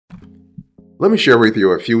Let me share with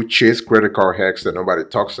you a few Chase credit card hacks that nobody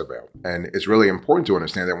talks about. And it's really important to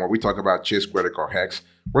understand that when we talk about Chase credit card hacks,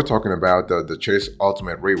 we're talking about the Chase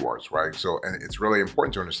Ultimate Rewards, right? So, and it's really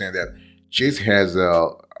important to understand that Chase has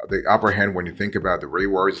the upper hand when you think about the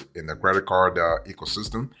rewards in the credit card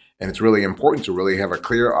ecosystem. And it's really important to really have a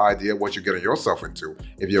clear idea what you're getting yourself into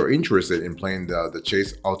if you're interested in playing the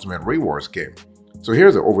Chase Ultimate Rewards game. So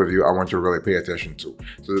here's an overview I want you to really pay attention to.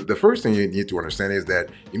 So the first thing you need to understand is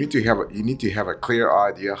that you need to have a clear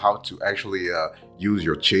idea how to actually use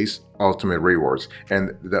your Chase Ultimate Rewards.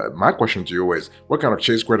 And my question to you is, what kind of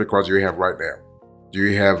Chase credit cards do you have right now? Do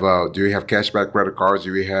you have cashback credit cards?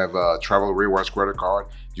 Do you have travel rewards credit card?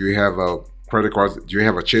 Do you have credit cards? Do you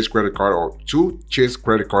have a Chase credit card or two Chase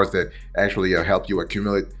credit cards that actually help you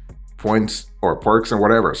accumulate points or perks and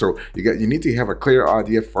whatever? So you need to have a clear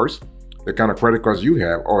idea first, the kind of credit cards you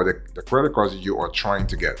have or the credit cards you are trying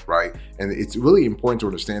to get, right? And it's really important to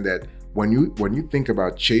understand that when you think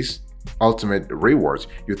about Chase Ultimate Rewards,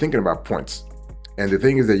 you're thinking about points. And the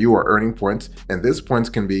thing is that you are earning points, and these points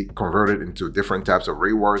can be converted into different types of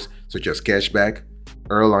rewards, such as cashback,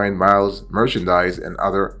 airline miles, merchandise, and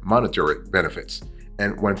other monetary benefits.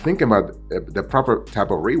 And when thinking about the proper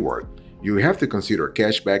type of reward, you have to consider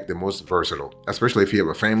cashback the most versatile, especially if you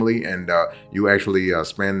have a family and you actually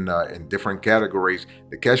spend in different categories.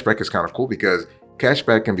 The cashback is kind of cool because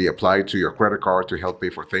cashback can be applied to your credit card to help pay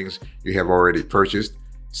for things you have already purchased.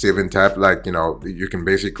 Saving type, like, you can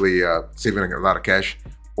basically saving a lot of cash,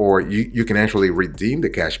 or you can actually redeem the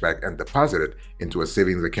cashback and deposit it into a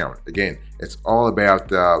savings account. Again, it's all about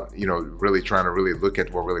really trying to really look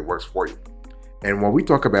at what really works for you. And when we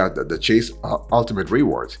talk about the Chase Ultimate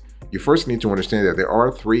Rewards, you first need to understand that there are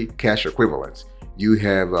three cash equivalents. You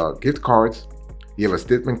have gift cards, you have a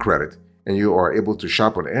statement credit, and you are able to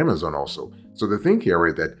shop on Amazon also. So the thing here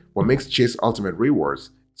is that what makes Chase Ultimate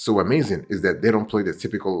Rewards so amazing is that they don't play the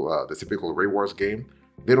typical rewards game.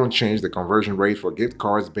 They don't change the conversion rate for gift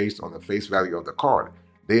cards based on the face value of the card.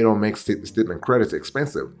 They don't make statement credits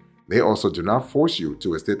expensive. They also do not force you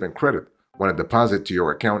to a statement credit when a deposit to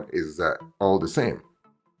your account is all the same.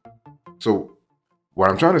 So what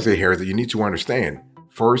I'm trying to say here is that you need to understand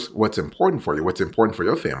first what's important for you, what's important for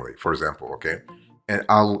your family, for example, okay? And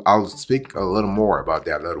I'll speak a little more about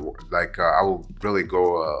that later. I will really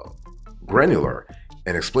go granular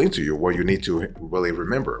and explain to you what you need to really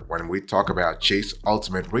remember when we talk about Chase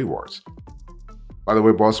Ultimate Rewards. By the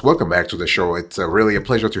way, boss, welcome back to the show. It's really a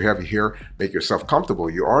pleasure to have you here. Make yourself comfortable.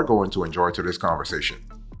 You are going to enjoy today's conversation.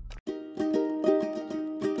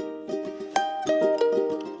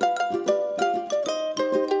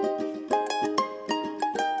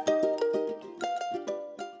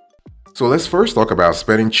 So let's first talk about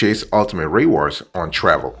spending Chase Ultimate Rewards on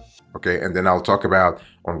travel. Okay, and then I'll talk about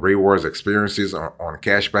on rewards experiences, on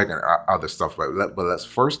cashback and other stuff. But let's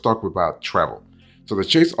first talk about travel. So the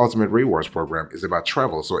Chase Ultimate Rewards program is about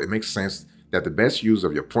travel, so it makes sense that the best use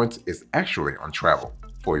of your points is actually on travel.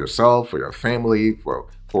 For yourself, for your family, for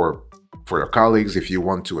your colleagues. If you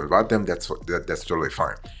want to invite them, that's totally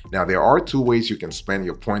fine. Now, there are two ways you can spend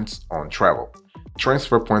your points on travel.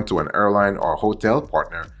 Transfer point to an airline or hotel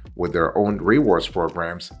partner with their own rewards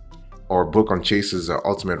programs, or book on Chase's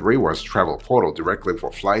Ultimate Rewards travel portal directly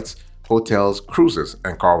for flights, hotels, cruises,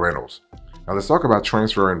 and car rentals. Now let's talk about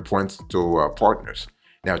transferring points to partners.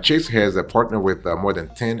 Now Chase has a partner with more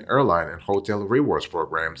than 10 airline and hotel rewards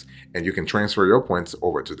programs, and you can transfer your points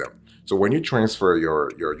over to them. So when you transfer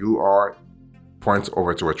your UR points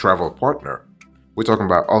over to a travel partner, we're talking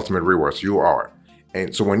about Ultimate Rewards UR.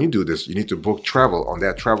 And so when you do this, you need to book travel on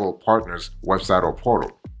that travel partner's website or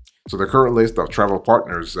portal. So the current list of travel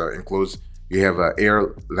partners includes, you have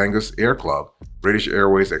Aer Lingus Air Club, British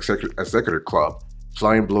Airways Executive Club,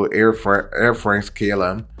 Flying Blue Air France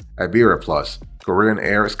KLM, Iberia Plus, Korean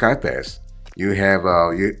Air SkyPass. You have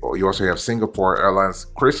you also have Singapore Airlines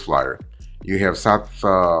KrisFlyer. You have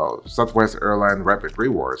Southwest Airline Rapid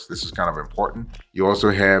Rewards. This is kind of important. You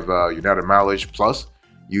also have United Mileage Plus.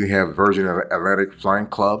 You have Virgin Atlantic Flying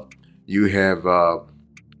Club. You have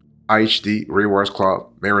IHD Rewards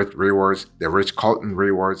Club, Merit Rewards, the Ritz-Carlton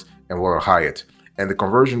Rewards, and Royal Hyatt. And the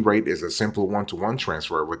conversion rate is a simple one-to-one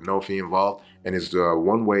transfer with no fee involved, and it's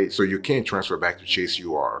one way, so you can't transfer back to Chase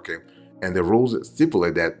UR, okay? And the rules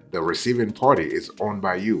stipulate that the receiving party is owned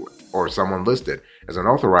by you or someone listed as an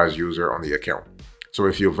authorized user on the account. So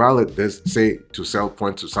if you violate this, say to sell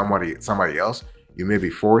points to somebody else, you may be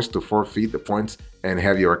forced to forfeit the points and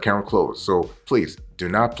have your account closed. So please do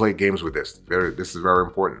not play games with this. This is very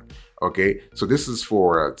important. Okay, so this is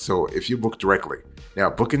for so if you book directly. Now,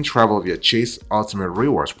 booking travel via Chase Ultimate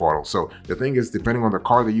Rewards portal. So the thing is, depending on the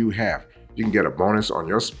card that you have, you can get a bonus on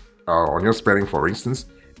your spending, for instance.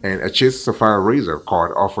 And a Chase Sapphire Reserve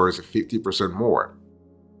card offers 50% more.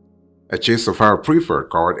 A Chase Sapphire Preferred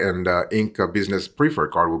card and Inc. Business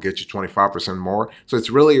Preferred card will get you 25% more. So it's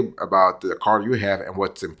really about the card you have and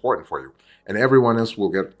what's important for you. And everyone else will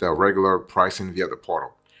get the regular pricing via the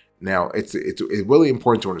portal. Now, it's really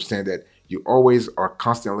important to understand that you always are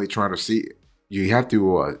constantly trying to see. You have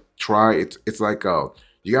to try. It's like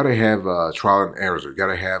you got to have trial and errors. You got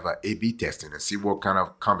to have A/B testing and see what kind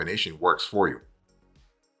of combination works for you.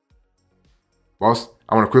 Boss,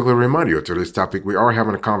 I want to quickly remind you to this topic. We are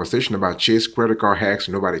having a conversation about Chase credit card hacks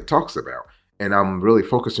nobody talks about, and I'm really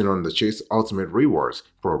focusing on the Chase Ultimate Rewards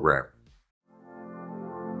program.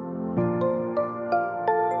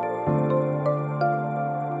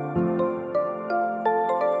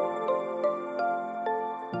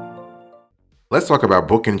 Let's talk about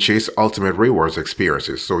booking Chase Ultimate Rewards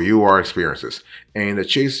experiences, so UR experiences. And the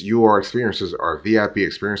Chase UR experiences are VIP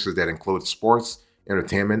experiences that include sports,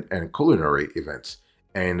 entertainment, and culinary events.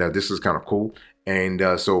 And this is kind of cool. And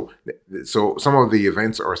so some of the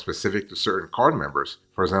events are specific to certain card members.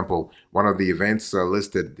 For example, one of the events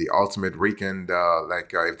listed the Ultimate Weekend,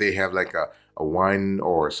 if they have like a wine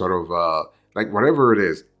or sort of like whatever it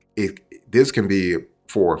is, this can be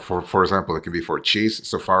for example, it can be for Chase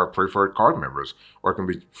Sapphire Preferred card members, or it can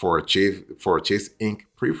be for Chase Inc.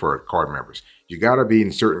 Preferred card members. You got to be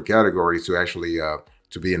in certain categories to actually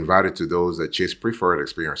to be invited to those Chase Preferred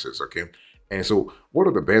experiences. Okay, and so what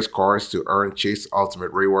are the best cards to earn Chase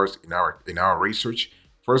Ultimate Rewards in our research?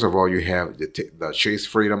 First of all, you have the Chase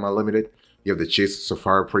Freedom Unlimited, you have the Chase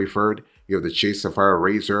Sapphire Preferred, you have the Chase Sapphire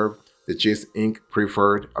Reserve, the Chase Inc.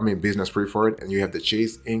 Business Preferred, and you have the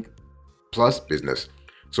Chase Inc. Plus Business.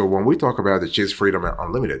 So when we talk about the Chase Freedom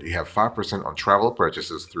Unlimited, you have 5% on travel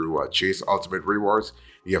purchases through Chase Ultimate Rewards.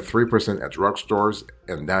 You have 3% at drugstores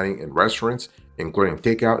and dining in restaurants, including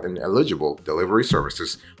takeout and eligible delivery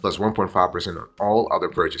services, plus 1.5% on all other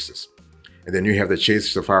purchases. And then you have the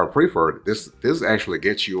Chase Sapphire Preferred. This actually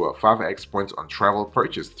gets you 5x points on travel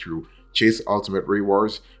purchase through Chase Ultimate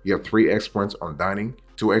Rewards. You have 3x points on dining,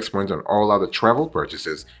 2x points on all other travel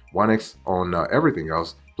purchases, 1x on everything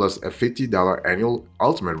else, plus a $50 annual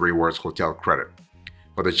Ultimate Rewards hotel credit.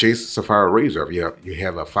 For the Chase Sapphire Reserve, you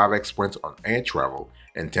have a 5x points on air travel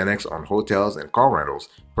and 10x on hotels and car rentals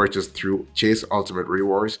purchased through Chase Ultimate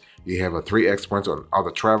Rewards. You have a 3x points on other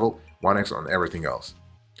travel, 1x on everything else.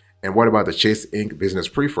 And what about the Chase Inc. Business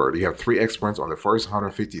Preferred? You have 3x points on the first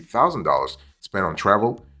 $150,000 spent on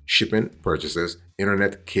travel, shipping, purchases,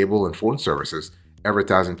 internet, cable, and phone services,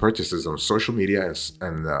 advertising purchases on social media and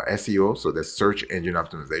SEO, so that's search engine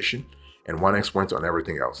optimization, and 1x points on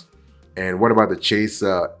everything else. And what about the Chase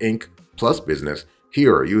Inc. Plus Business?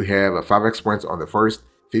 Here you have a 5x points on the first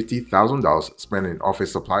 $50,000 spent in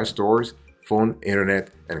office supply stores, phone,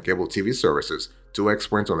 internet, and cable TV services, 2x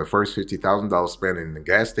points on the first $50,000 spent in the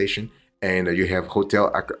gas station, and you have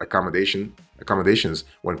hotel accommodations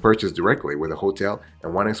when purchased directly with a hotel,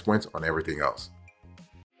 and 1x points on everything else.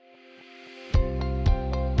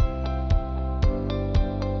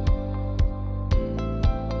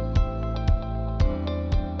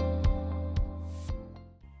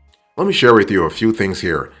 Let me share with you a few things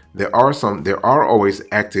here. There are always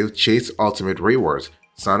active Chase Ultimate Rewards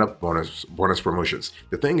sign-up bonus promotions.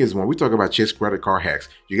 The thing is, when we talk about Chase credit card hacks,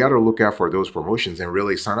 you got to look out for those promotions and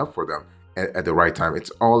really sign up for them at the right time. It's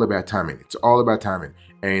all about timing. It's all about timing.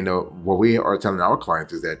 And what we are telling our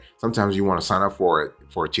clients is that sometimes you want to sign up for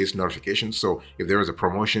a Chase notification. So if there is a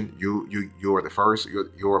promotion, you are the first.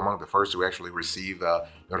 You're among the first to actually receive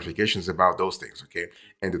notifications about those things. Okay.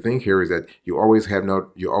 And the thing here is that you always have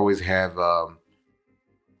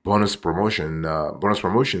bonus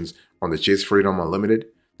promotions on the Chase Freedom Unlimited,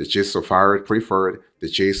 the Chase Sapphire Preferred, the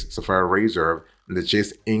Chase Sapphire Reserve, and the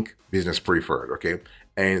Chase Inc. Business Preferred. Okay.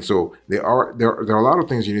 And so there are a lot of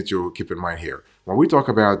things you need to keep in mind here. When we talk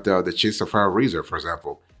about the Chase Sapphire Reserve, for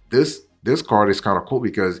example, this card is kind of cool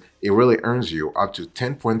because it really earns you up to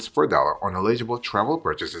 10 points per dollar on eligible travel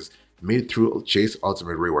purchases made through Chase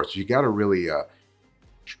Ultimate Rewards. You gotta really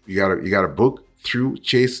you gotta book through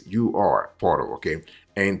Chase UR portal, okay?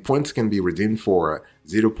 And points can be redeemed for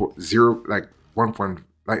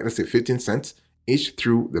 15 cents each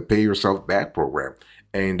through the Pay Yourself Back program.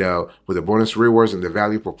 And with the bonus rewards and the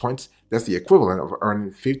value per points, that's the equivalent of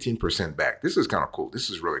earning 15% back. This is kind of cool. This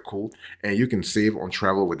is really cool. And you can save on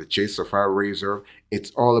travel with the Chase Sapphire Reserve.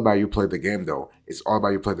 It's all about you play the game, though. It's all about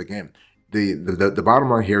you play the game. The bottom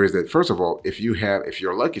line here is that, first of all, if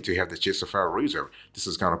you're lucky to have the Chase Sapphire Reserve, this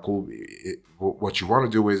is kind of cool. What you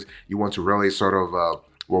want to do is you want to really sort of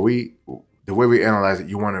the way we analyze it,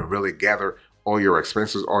 you want to really gather all your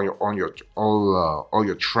expenses, all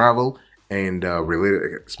your travel and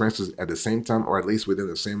related expenses at the same time, or at least within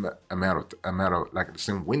the same amount of like the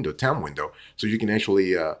same time window, so you can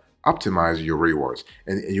actually optimize your rewards.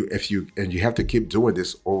 And you have to keep doing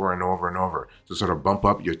this over and over and over to sort of bump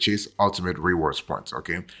up your Chase Ultimate Rewards points.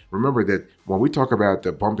 Okay, remember that when we talk about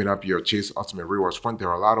the bumping up your Chase Ultimate Rewards point, there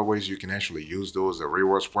are a lot of ways you can actually use those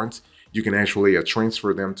rewards points. You can actually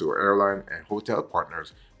transfer them to airline and hotel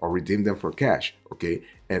partners, or redeem them for cash. Okay,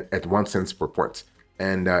 and at 1 cent per point.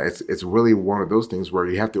 And it's really one of those things where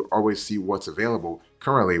you have to always see what's available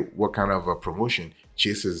currently, what kind of a promotion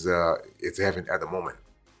Chase is it's having at the moment.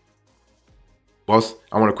 Boss,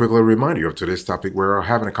 I want to quickly remind you of today's topic. We're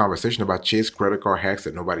having a conversation about Chase credit card hacks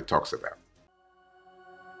that nobody talks about.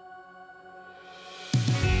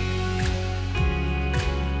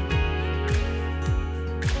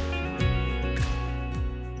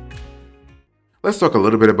 Let's talk a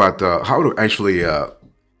little bit about how to actually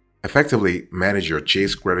effectively manage your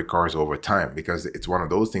Chase credit cards over time, because it's one of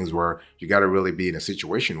those things where you got to really be in a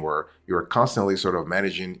situation where you're constantly sort of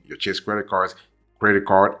managing your Chase credit cards, credit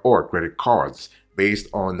cards based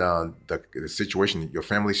on the situation, your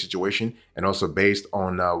family situation, and also based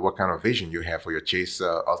on what kind of vision you have for your Chase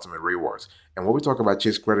Ultimate Rewards. And when we talk about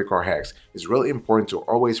Chase credit card hacks, it's really important to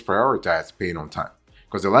always prioritize paying on time,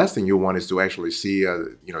 because the last thing you want is to actually see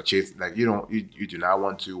Chase, like you do not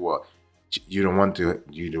want to you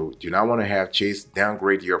do not want to have Chase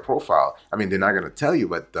downgrade your profile. I mean, they're not going to tell you,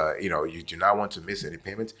 but you do not want to miss any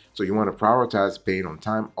payments. So you want to prioritize paying on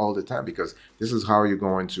time all the time, because this is how you're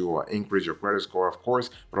going to increase your credit score, of course,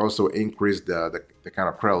 but also increase the kind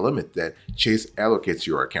of credit limit that Chase allocates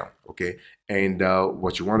to your account. Okay, and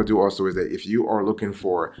what you want to do also is that if you are looking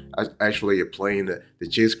for actually playing the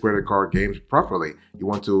Chase credit card games properly, you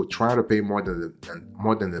want to try to pay more than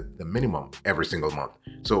the minimum every single month.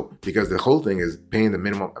 So because the whole thing is paying the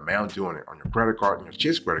minimum amount due on your credit card, and your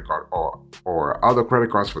Chase credit card, or other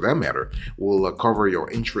credit cards for that matter, will cover your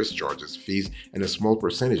interest charges, fees, and a small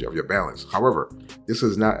percentage of your balance. However, this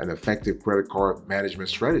is not an effective credit card management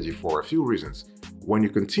strategy for a few reasons. When you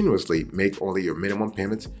continuously make only your minimum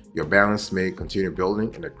payments, your balance may continue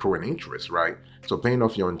building and accruing interest, right? So paying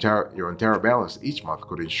off your entire balance each month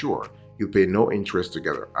could ensure you pay no interest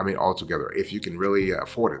altogether, if you can really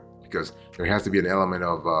afford it, because there has to be an element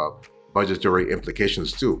of budgetary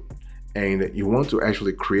implications too. And you want to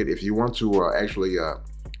actually if you want to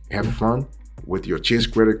have fun with your Chase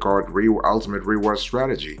credit card ultimate reward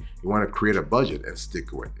strategy, you want to create a budget and stick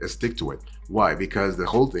to it. Why? Because the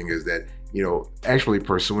whole thing is that actually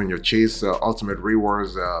pursuing your Chase ultimate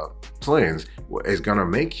rewards plans is gonna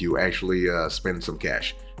make you actually spend some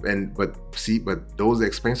cash. But those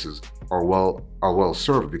expenses are well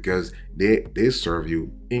served, because they serve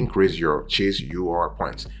you increase your Chase UR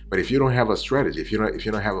points. But if you don't have a strategy, if you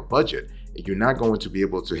don't have a budget, you're not going to be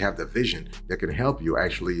able to have the vision that can help you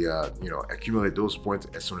actually accumulate those points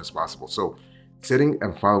as soon as possible. So setting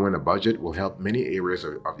and following a budget will help many areas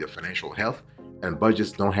of your financial health. And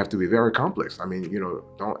budgets don't have to be very complex. I mean,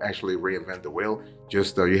 don't actually reinvent the wheel.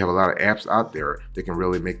 Just you have a lot of apps out there that can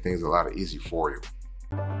really make things a lot easier for you.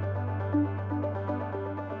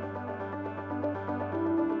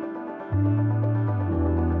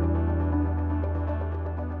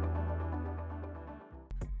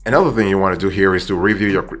 Another thing you want to do here is to review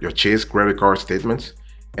your Chase credit card statements.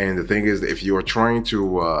 And the thing is, if you are trying to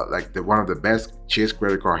one of the best Chase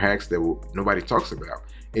credit card hacks that nobody talks about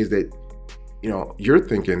is that you're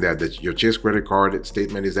thinking that your Chase credit card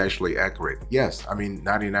statement is actually accurate. Yes, I mean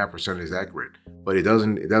 99% is accurate, but it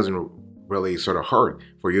doesn't really sort of hurt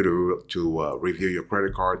for you to review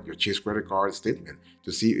your Chase credit card statement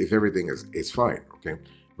to see if everything is fine. Okay,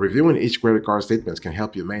 reviewing each credit card statements can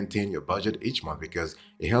help you maintain your budget each month, because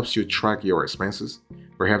it helps you track your expenses.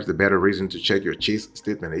 Perhaps the better reason to check your Chase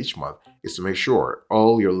statement each month is to make sure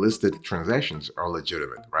all your listed transactions are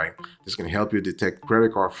legitimate, right? This can help you detect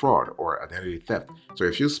credit card fraud or identity theft. So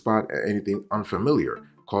if you spot anything unfamiliar,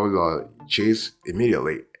 call Chase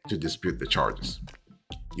immediately to dispute the charges.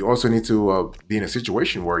 You also need to be in a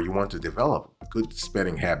situation where you want to develop good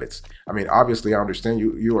spending habits. I mean, obviously, I understand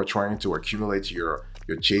you are trying to accumulate your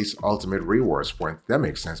Chase Ultimate Rewards points. That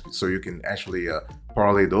makes sense. So you can actually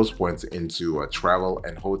parlay those points into travel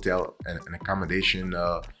and hotel and accommodation,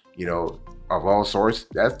 of all sorts.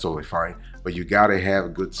 That's totally fine. But you gotta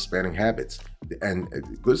have good spending habits, and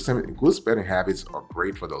good spending habits are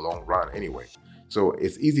great for the long run anyway. So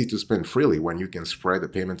it's easy to spend freely when you can spread the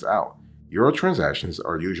payments out. Your transactions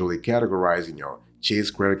are usually categorized in your Chase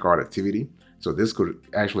credit card activity. So this could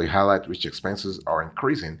actually highlight which expenses are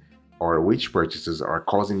increasing or which purchases are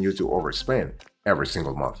causing you to overspend. every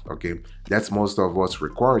single month. Okay, that's most of what's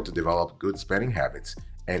required to develop good spending habits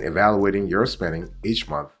and evaluating your spending each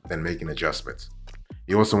month, then making adjustments.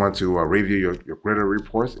 You also want to review your credit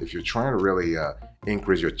reports. If you're trying to really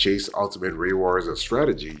increase your Chase Ultimate Rewards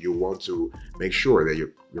strategy, you want to make sure that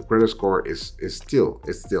your credit score is still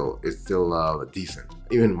decent,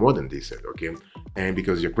 even more than decent. Okay, and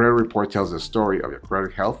because your credit report tells the story of your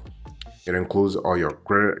credit health, it includes all your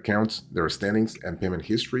credit accounts, their standings, and payment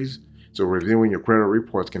histories. So reviewing your credit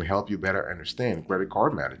reports can help you better understand credit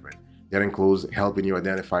card management. That includes helping you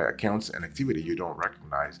identify accounts and activity you don't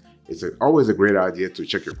recognize. It's always a great idea to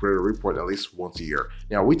check your credit report at least once a year.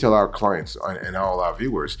 Now, we tell our clients and all our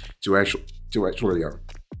viewers to actually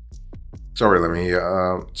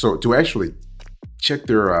check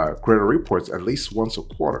their credit reports at least once a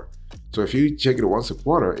quarter. So if you check it once a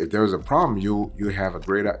quarter, if there's a problem, you have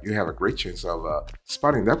a great chance of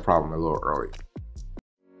spotting that problem a little early.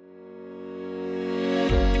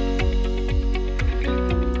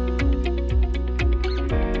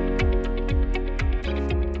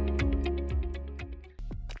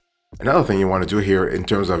 Another thing you want to do here in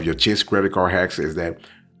terms of your Chase credit card hacks is that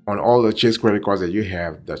on all the Chase credit cards that you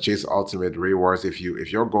have, the Chase Ultimate Rewards, if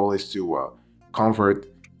your goal is to convert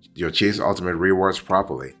your Chase Ultimate Rewards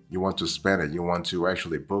properly, you want to spend it, you want to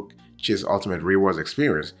actually book Chase Ultimate Rewards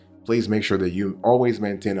experience, please make sure that you always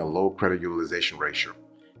maintain a low credit utilization ratio.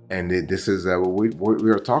 And this is what we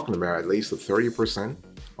are talking about. At least 30%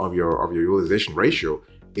 of your utilization ratio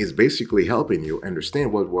is basically helping you understand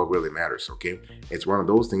what really matters. Okay, it's one of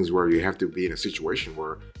those things where you have to be in a situation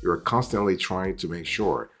where you're constantly trying to make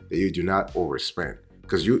sure that you do not overspend,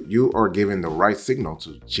 because you are giving the right signal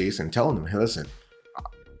to Chase and telling them, hey, listen,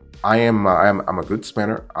 I'm a good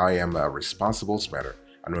spender. I am a responsible spender.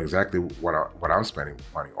 I know exactly what I'm spending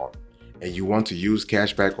money on. And you want to use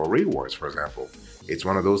cashback or rewards, for example. It's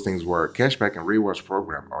one of those things where cashback and rewards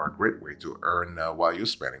program are a great way to earn while you're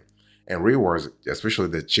spending. And rewards, especially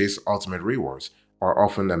the Chase Ultimate Rewards, are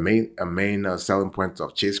often a main selling point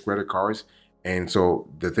of Chase credit cards. And so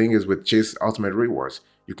the thing is, with Chase Ultimate Rewards,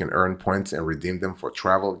 you can earn points and redeem them for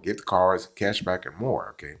travel, gift cards, cashback, and more.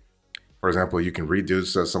 Okay. For example, you can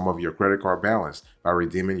reduce some of your credit card balance by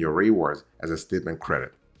redeeming your rewards as a statement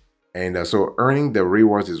credit. And so earning the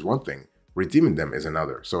rewards is one thing, redeeming them is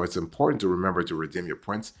another. So it's important to remember to redeem your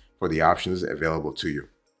points for the options available to you.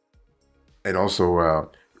 And also,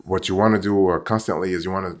 what you want to do constantly is you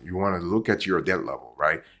want to look at your debt level,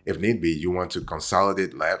 right? If need be, you want to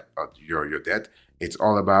consolidate your debt. It's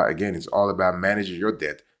all about managing your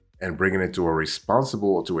debt and bringing it to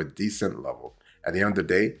a decent level. At the end of the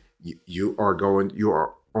day, you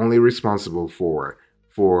are only responsible for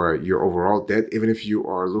your overall debt. Even if you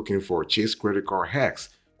are looking for Chase credit card hacks,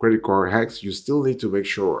 you still need to make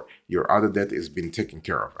sure your other debt is being taken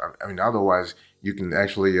care of. I mean, otherwise you can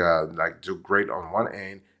actually do great on one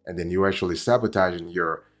end, and then you actually sabotaging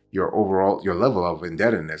your level of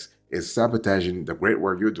indebtedness is sabotaging the great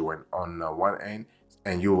work you're doing on one end,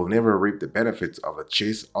 and you will never reap the benefits of a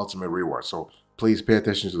Chase Ultimate Reward. So please pay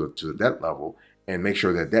attention to the debt level and make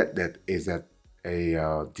sure that debt is at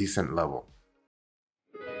a decent level.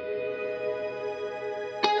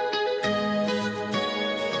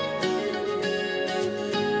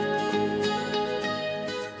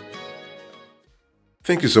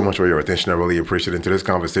 Thank you so much for your attention. I really appreciate it. In today's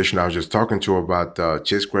conversation, I was just talking to you about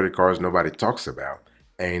Chase credit cards nobody talks about.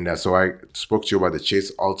 And so I spoke to you about the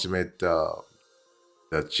Chase Ultimate, the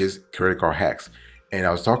Chase credit card hacks. And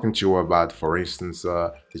I was talking to you about, for instance,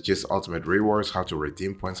 the Chase Ultimate Rewards, how to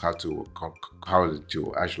redeem points, how to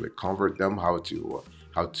actually convert them, how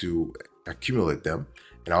to accumulate them.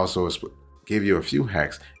 And I also gave you a few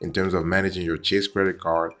hacks in terms of managing your Chase credit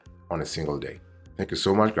card on a single day. Thank you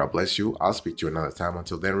so much. God bless you. I'll speak to you another time.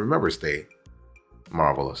 Until then, remember, stay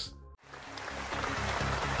marvelous.